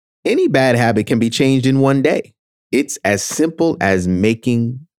Any bad habit can be changed in one day. It's as simple as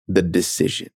making the decision.